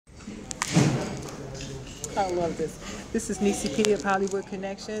I love this. This is Nessyp of Hollywood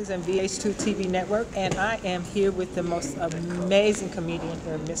Connections and VH2 TV Network, and I am here with the most amazing comedian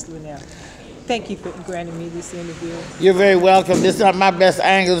here, Miss Luenell. Thank you for granting me this interview. You're very welcome. This is not my best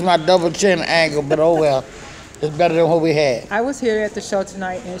angle. It's my double chin angle, but oh well. It's better than what we had. I was here at the show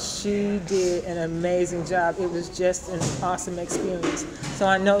tonight, and she did an amazing job. It was just an awesome experience. So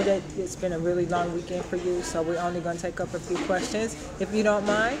I know that it's been a really long weekend for you, so we're only going to take up a few questions, if you don't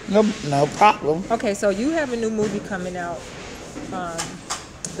mind. No problem. Okay, so you have a new movie coming out, A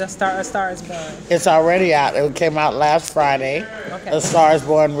Star is Born. It's already out. It came out last Friday. Okay. A Star is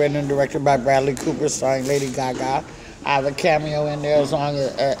Born, written and directed by Bradley Cooper, starring Lady Gaga. I have a cameo in there as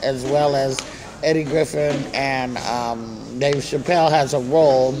well as Eddie Griffin, and Dave Chappelle has a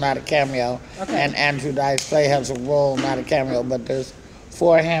role, not a cameo. Okay. And Andrew Dice Clay has a role, not a cameo. But there's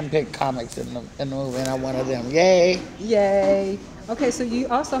 4 hand-picked comics in the movie, and I'm one of them. Yay! Yay! Okay, so you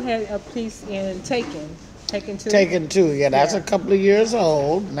also had a piece in Taken 2. Taken 2, yeah, that's a couple of years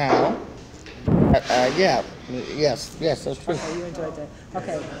old now. Yes, that's true. Okay, you enjoyed that.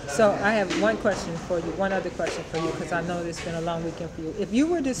 Okay, so I have one other question for you, because I know it's been a long weekend for you. If you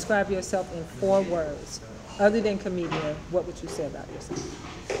were to describe yourself in 4 words, other than comedian, what would you say about yourself?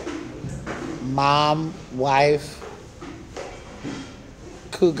 Mom, wife,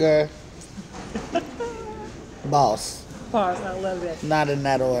 cougar, boss. Pause, I love that. Not in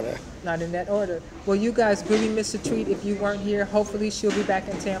that order. Not in that order. Well, you guys really missed a treat if you weren't here. Hopefully, she'll be back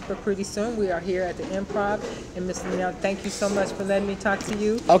in Tampa pretty soon. We are here at the Improv. And Ms. Luenell, thank you so much for letting me talk to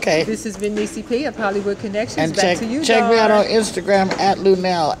you. Okay. This has been Nessyp of Hollywood Connections. And back to you, check me out on Instagram at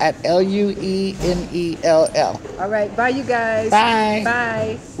Luenell, at Luenell. All right. Bye, you guys. Bye.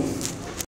 Bye.